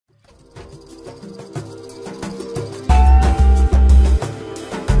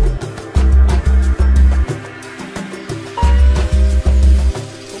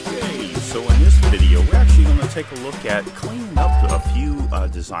take a look at cleaning up a few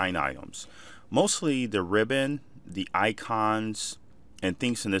design items. Mostly the ribbon, the icons, and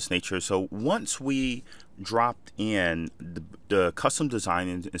things in this nature. So once we dropped in the custom design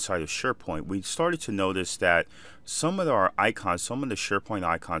inside of SharePoint, we started to notice that some of our icons, some of the SharePoint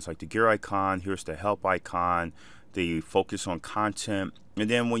icons, like the gear icon, here's the help icon, the focus on content, and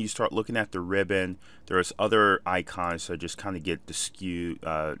then when you start looking at the ribbon, there's other icons that just kind of get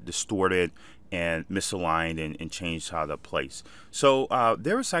distorted and misaligned and changed out of place. So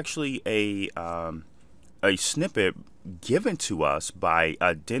there was actually a snippet given to us by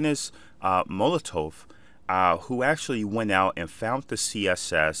Denis Molodtsov, who actually went out and found the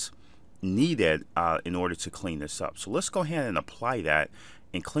CSS needed in order to clean this up. So let's go ahead and apply that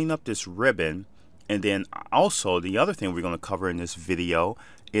and clean up this ribbon. And then also the other thing we're going to cover in this video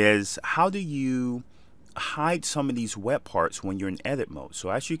is how do you hide some of these web parts when you're in edit mode. So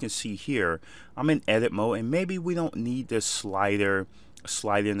as you can see here, I'm in edit mode, and maybe we don't need this slider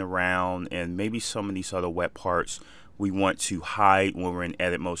sliding around, and maybe some of these other web parts we want to hide when we're in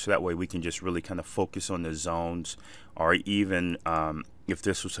edit mode, so that way we can just really kind of focus on the zones, or even if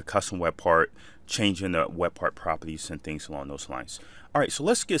this was a custom web part, changing the web part properties and things along those lines. All right, so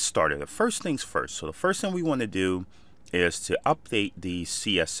let's get started. The first things first. So the first thing we want to do is to update the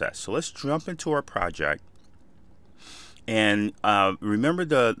CSS. So let's jump into our project. And remember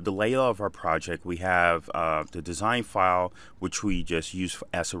the layout of our project. We have the design file, which we just use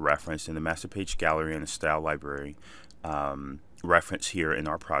as a reference, in the master page gallery and the style library reference here in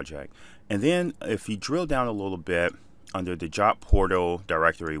our project. And then if you drill down a little bit under the job portal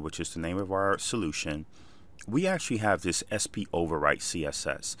directory, which is the name of our solution, we actually have this SP overwrite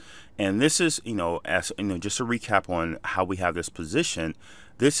CSS. And this is, just a recap on how we have this position.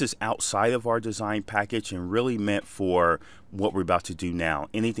 This is outside of our design package and really meant for what we're about to do now.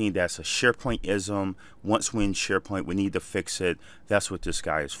 Anything that's a SharePoint-ism, once we're in SharePoint, we need to fix it. That's what this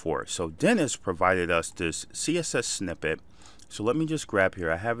guy is for. So Denis provided us this CSS snippet. So let me just grab here.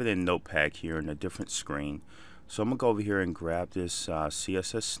 I have it in Notepad here in a different screen. So I'm going to go over here and grab this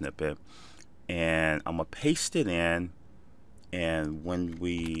CSS snippet, and I'm going to paste it in. And when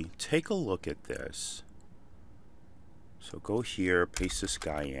we take a look at this, so go here, paste this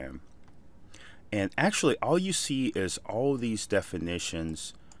guy in, and actually all you see is all these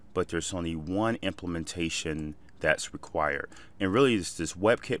definitions, but there's only one implementation that's required. And really it's this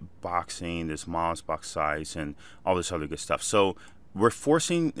WebKit boxing, this mods box size, and all this other good stuff. So we're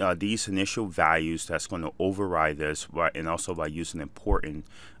forcing these initial values that's going to override this, and also by using important,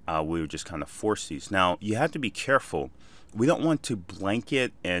 we would just kind of force these. Now you have to be careful. We don't want to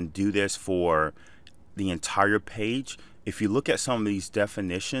blanket and do this for the entire page. If you look at some of these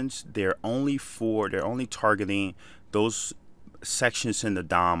definitions, they're only targeting those sections in the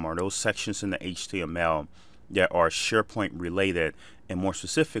DOM or those sections in the HTML that are SharePoint related, and more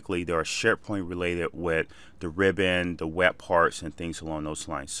specifically, they are SharePoint related with the ribbon, the web parts, and things along those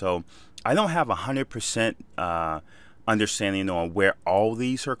lines. So I don't have 100% understanding on where all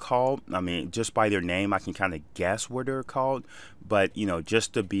these are called. I mean, just by their name, I can kind of guess where they're called. But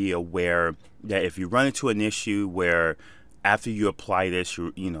just to be aware that if you run into an issue where after you apply this,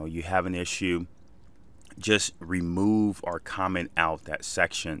 you have an issue, just remove or comment out that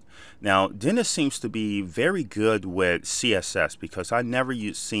section. Now, Denis seems to be very good with CSS, because I never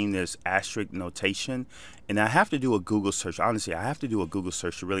seen this asterisk notation, and I have to do a Google search. Honestly, I have to do a Google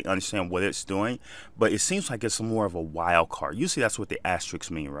search to really understand what it's doing, but it seems like it's more of a wild card. Usually that's what the asterisks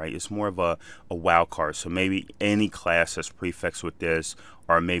mean, right? It's more of a wild card. So maybe any class that's prefixed with this,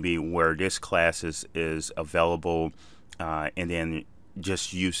 or maybe where this class is available, and then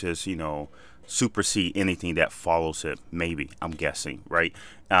just uses, supersede anything that follows it, maybe, I'm guessing, right?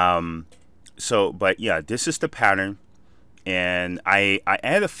 But yeah, this is the pattern, and I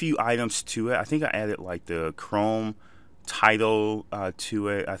add a few items to it. I think I added like the Chrome title to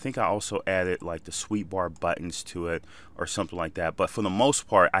it. I think I also added like the sweet bar buttons to it or something like that. But for the most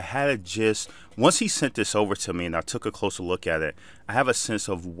part, I had a gist. Once he sent this over to me and I took a closer look at it, I have a sense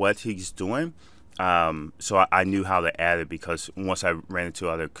of what he's doing. So I knew how to add it, because once I ran into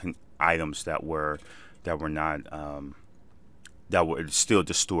other items that were not that were still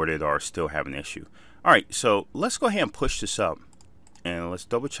distorted or still have an issue. All right, so let's go ahead and push this up, and let's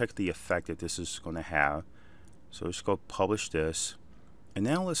double check the effect that this is going to have. So let's go publish this, and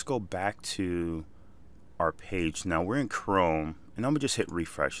now let's go back to our page. Now we're in Chrome, and I'm gonna just hit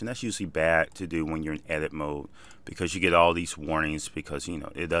refresh, and that's usually bad to do when you're in edit mode, because you get all these warnings, because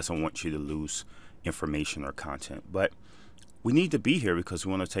it doesn't want you to lose information or content. But we need to be here because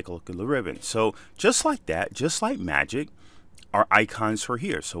we want to take a look at the ribbon. So just like that, just like magic, our icons are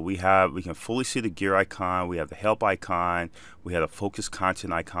here. So we can fully see the gear icon, we have the help icon, we have the focus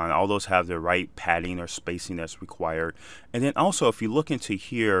content icon. All those have the right padding or spacing that's required. And then also, if you look into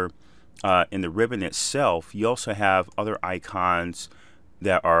here in the ribbon itself, you also have other icons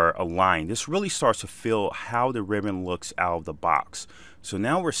that are aligned. This really starts to feel how the ribbon looks out of the box. So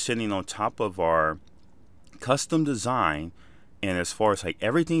now we're sitting on top of our custom design, and as far as like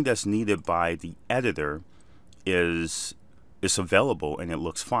everything that's needed by the editor is available, and it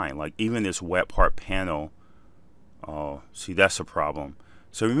looks fine. Like even this web part panel, see, that's a problem.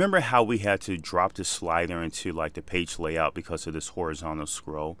 So remember how we had to drop this slider into like the page layout because of this horizontal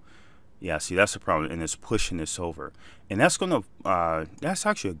scroll? Yeah, see, that's the problem, and it's pushing this over. And that's that's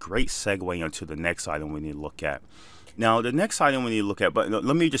actually a great segue into the next item we need to look at. Now, the next item we need to look at, but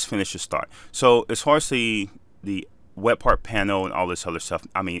let me just finish this thought. So as far as the web part panel and all this other stuff,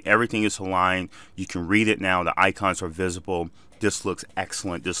 I mean, everything is aligned. You can read it now. The icons are visible. This looks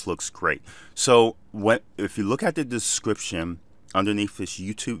excellent. This looks great. So if you look at the description underneath this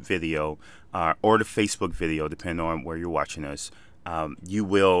YouTube video or the Facebook video, depending on where you're watching this, you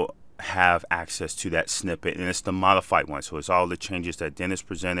will have access to that snippet, and it's the modified one. So it's all the changes that Denis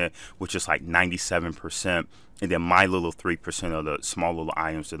presented, which is like 97%, and then my little 3% of the small little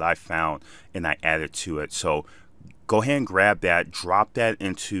items that I found and I added to it. So go ahead and grab that, drop that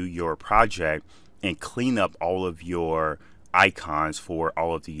into your project, and clean up all of your icons for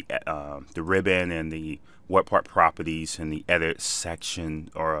all of the ribbon and the web part properties and the edit section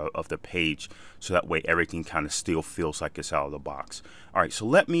of the page, so that way everything kind of still feels like it's out of the box. All right, so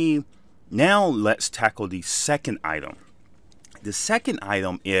let's tackle the second item. The second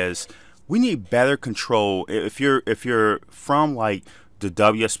item is we need better control. If you're from like the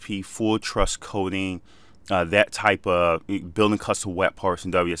WSP full trust coding, that type of building custom web parts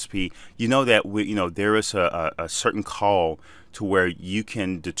in WSP, you know that there is a certain call to where you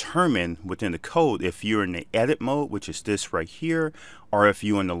can determine within the code if you're in the edit mode, which is this right here, or if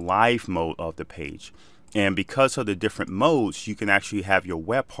you're in the live mode of the page. And because of the different modes, you can actually have your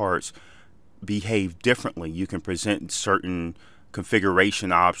web parts behave differently. You can present certain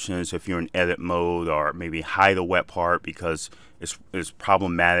configuration options if you're in edit mode, or maybe hide a web part because it's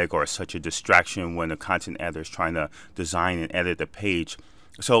problematic or such a distraction when the content editor is trying to design and edit the page.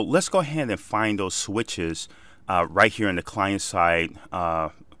 So let's go ahead and find those switches right here in the client-side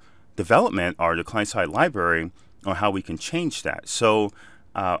development, or the client-side library, on how we can change that. So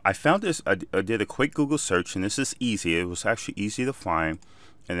I found this, I did a quick Google search, and this is easy. It was actually easy to find.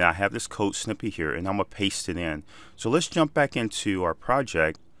 And then I have this code snippet here, and I'm going to paste it in. So let's jump back into our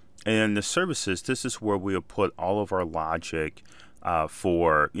project. And in the services, this is where we'll put all of our logic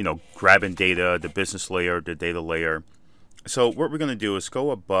for, grabbing data, the business layer, the data layer. So what we're going to do is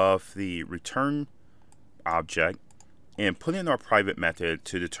go above the return object and put in our private method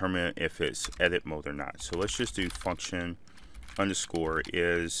to determine if it's edit mode or not. So let's just do function underscore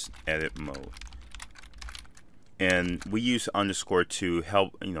is edit mode. And we use underscore to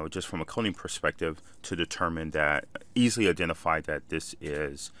help, just from a coding perspective, to determine that, easily identify that this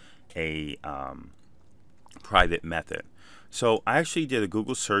is a private method. So I actually did a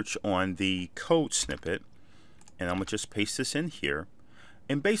Google search on the code snippet, and I'm going to just paste this in here.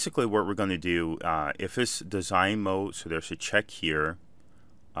 And basically what we're going to do, if it's design mode, so there's a check here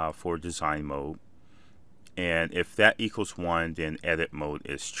for design mode. And if that equals 1, then edit mode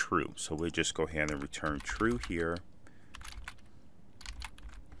is true. So we'll just go ahead and return true here.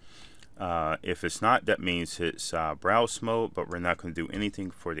 If it's not, that means it's browse mode, but we're not going to do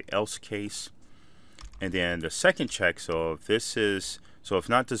anything for the else case. And then the second check, so if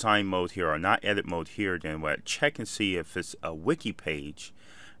not design mode here or not edit mode here, then we'll check and see if it's a wiki page.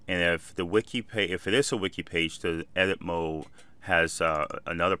 And if it is a wiki page, the edit mode has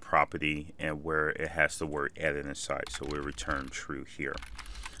another property, and where it has the word edit inside, so we'll return true here.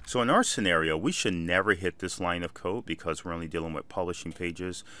 So in our scenario, we should never hit this line of code because we're only dealing with publishing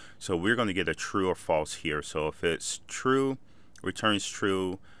pages. So we're going to get a true or false here. So if it's true, returns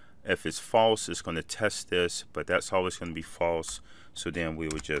true. If it's false, it's going to test this, but that's always going to be false. So then we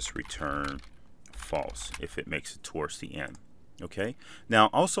would just return false if it makes it towards the end. Okay.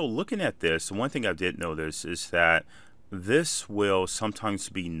 Now also looking at this, one thing I did notice is that this will sometimes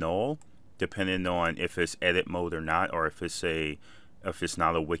be null depending on if it's edit mode or not, or if it's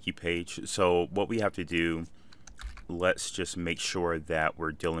not a wiki page. So what we have to do, let's just make sure that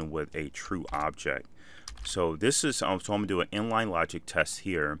we're dealing with a true object. So this is, so I'm going to do an inline logic test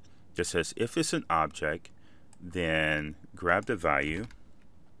here that says if it's an object, then grab the value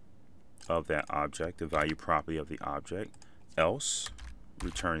of that object, the value property of the object, else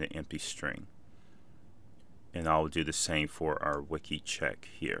return an empty string. And I'll do the same for our wiki check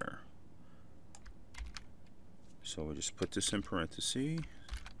here. So we'll just put this in parentheses.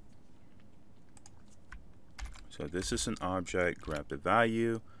 So this is an object, grab the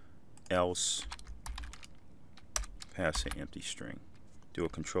value, else pass an empty string. Do a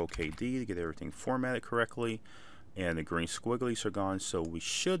Control KD to get everything formatted correctly, and the green squigglies are gone, so we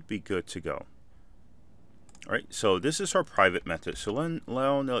should be good to go. All right, so this is our private method. So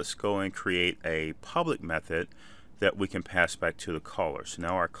let's go and create a public method that we can pass back to the caller. So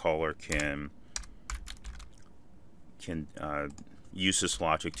now our caller can use this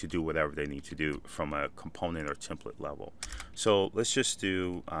logic to do whatever they need to do from a component or template level. So let's just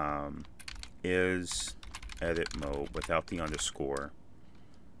do is edit mode without the underscore.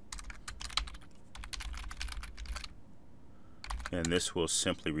 And this will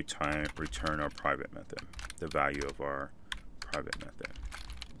simply return our private method, the value of our private method.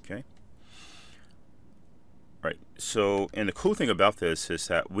 Okay. Right. So, and the cool thing about this is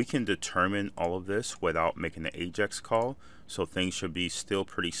that we can determine all of this without making the AJAX call. So things should be still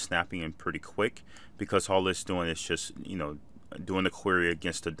pretty snappy and pretty quick, because all it's doing is just, you know, doing the query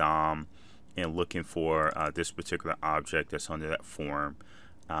against the DOM and looking for this particular object that's under that form.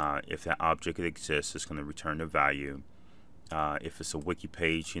 If that object exists, it's going to return the value. If it's a wiki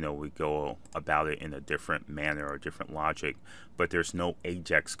page, you know, we go about it in a different manner or different logic, but there's no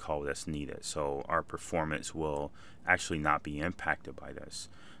AJAX call that's needed. So our performance will actually not be impacted by this.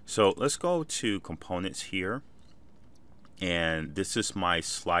 So let's go to components here. And this is my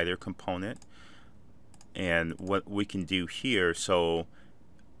slider component. And what we can do here, so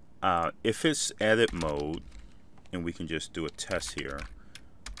if it's edit mode, and we can just do a test here.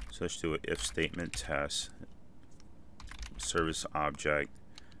 So let's do an if statement test. Service object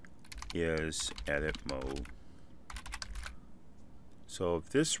is edit mode. So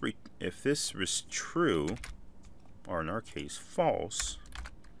if this was true, or in our case false,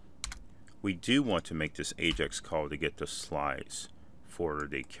 we do want to make this AJAX call to get the slides for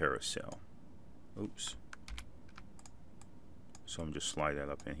the carousel. Oops. So I'm just slide that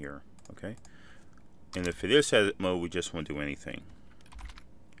up in here. Okay. And if it is edit mode, we just won't do anything.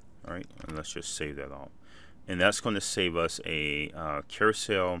 All right. And let's just save that all. And that's going to save us a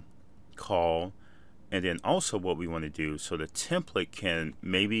carousel call. And then also what we want to do, so the template can,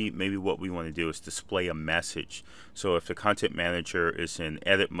 maybe what we want to do is display a message. So if the content manager is in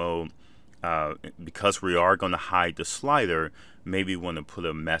edit mode, because we are going to hide the slider, maybe we want to put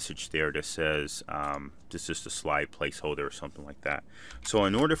a message there that says this is the slide placeholder or something like that. So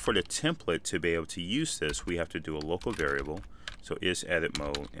in order for the template to be able to use this, we have to do a local variable. So is edit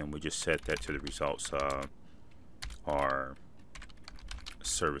mode, and we just set that to the results our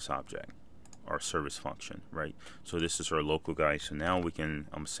service object, our service function, right? So this is our local guy. So now we can,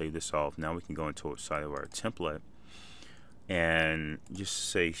 I'm gonna save this off. Now we can go into a side of our template and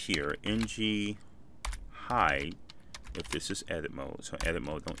just say here ng hide if this is edit mode. So edit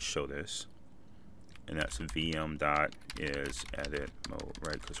mode, don't show this, and that's vm dot is edit mode,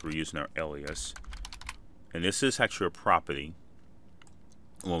 right? Because we're using our alias, and this is actually a property.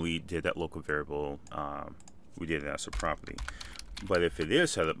 When we did that local variable, we did it as a property. But if it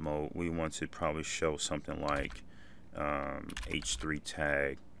is edit mode, we want to probably show something like h3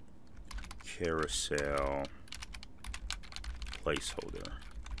 tag carousel placeholder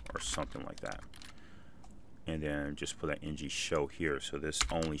or something like that. And then just put that ng show here, so this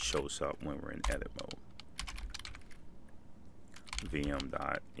only shows up when we're in edit mode. vm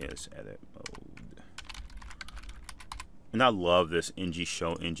dot is edit mode. And I love this ng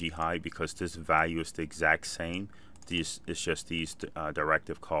show, ng hide, because this value is the exact same. It's just these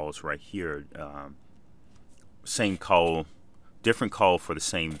directive calls right here. Same call, different call for the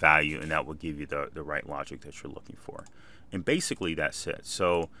same value, and that will give you the right logic that you're looking for. And basically that's it.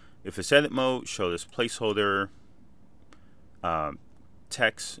 So if it's edit mode, show this placeholder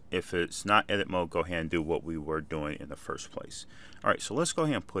text. If it's not edit mode, go ahead and do what we were doing in the first place. All right, so let's go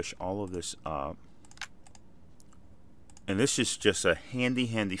ahead and push all of this up. And this is just a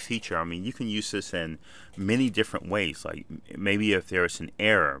handy feature. I mean, you can use this in many different ways. Like maybe if there's an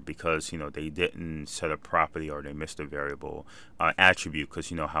error because, you know, they didn't set a property or they missed a variable attribute, because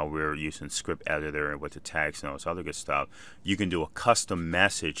you know how we're using script editor and with the tags and all this other good stuff. You can do a custom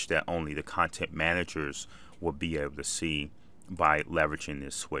message that only the content managers will be able to see by leveraging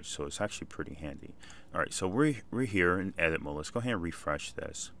this switch. So it's actually pretty handy. All right, so we're here in edit mode. Let's go ahead and refresh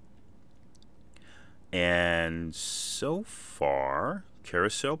this. And so far,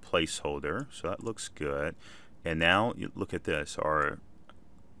 carousel placeholder, so that looks good. And now you look at this. Our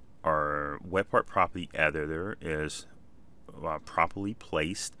web part property editor is properly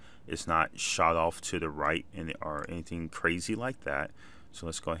placed. It's not shot off to the right or anything crazy like that. So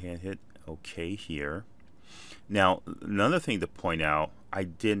let's go ahead and hit OK here. Now, another thing to point out, I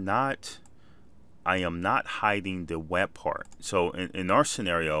am not hiding the web part. So in our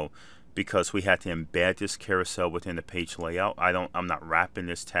scenario, because we had to embed this carousel within the page layout, I'm not wrapping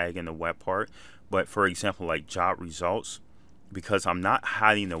this tag in the web part. But for example, like job results, because I'm not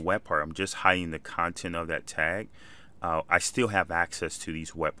hiding the web part, I'm just hiding the content of that tag, I still have access to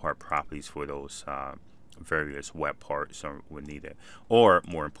these web part properties for those various web parts when needed. Or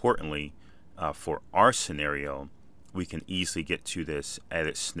more importantly, for our scenario, we can easily get to this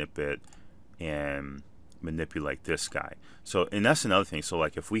edit snippet and manipulate this guy. So, and that's another thing. So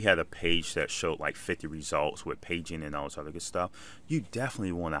like if we had a page that showed like 50 results with paging and all this other good stuff, you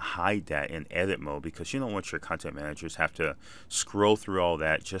definitely want to hide that in edit mode, because you don't want your content managers have to scroll through all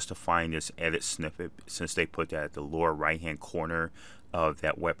that just to find this edit snippet, since they put that at the lower right hand corner of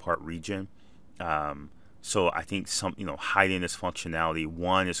that web part region. So I think hiding this functionality,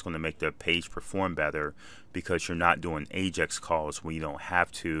 one, is going to make the page perform better, because you're not doing AJAX calls when you don't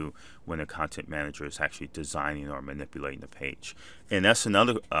have to when the content manager is actually designing or manipulating the page. And that's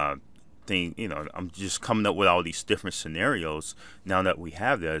another thing, I'm just coming up with all these different scenarios now that we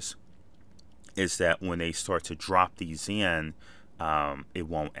have this, is that when they start to drop these in, it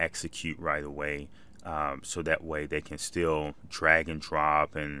won't execute right away. So that way they can still drag and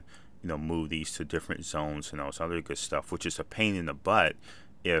drop and move these to different zones and all this other good stuff, which is a pain in the butt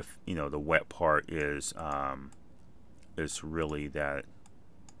if the web part is really that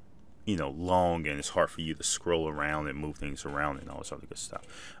long, and it's hard for you to scroll around and move things around and all this other good stuff.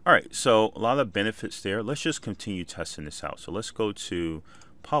 All right, so a lot of benefits there. Let's just continue testing this out. So let's go to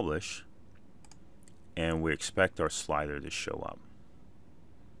publish, and we expect our slider to show up,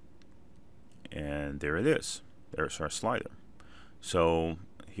 and there it is. There's our slider. So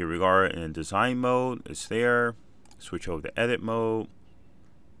here we are in design mode. It's there. Switch over to edit mode.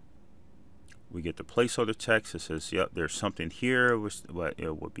 We get the placeholder text. It says, yep, there's something here. What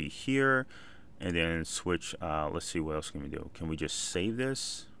it would be here. And then switch. Let's see, what else can we do? Can we just save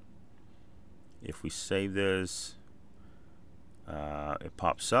this? If we save this, it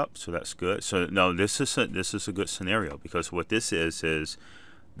pops up. So that's good. So no, this is a good scenario, because what this is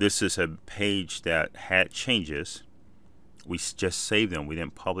this is a page that had changes. We just saved them. We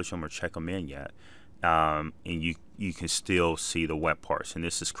didn't publish them or check them in yet. And you can still see the web parts. And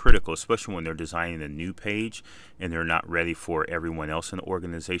this is critical, especially when they're designing a new page and they're not ready for everyone else in the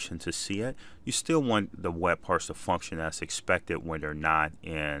organization to see it. You still want the web parts to function as expected when they're not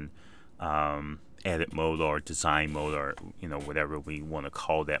in edit mode or design mode, or whatever we want to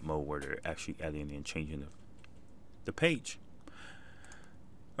call that mode, where they're actually editing and changing the page.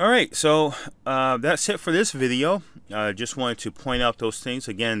 All right, so that's it for this video. Just wanted to point out those things.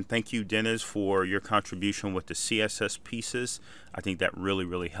 Again, thank you, Denis, for your contribution with the CSS pieces. I think that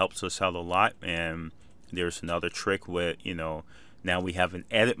really helps us out a lot. And there's another trick with, now we have an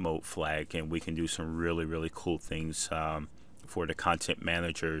edit mode flag, and we can do some really cool things for the content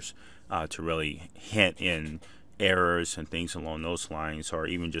managers to really hint in errors and things along those lines, or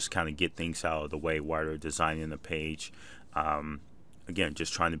even just kind of get things out of the way while they're designing the page. Again,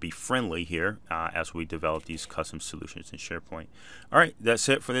 just trying to be friendly here as we develop these custom solutions in SharePoint. All right, that's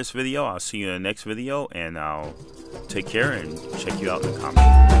it for this video. I'll see you in the next video, and I'll take care and check you out in the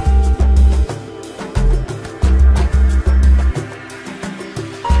comments.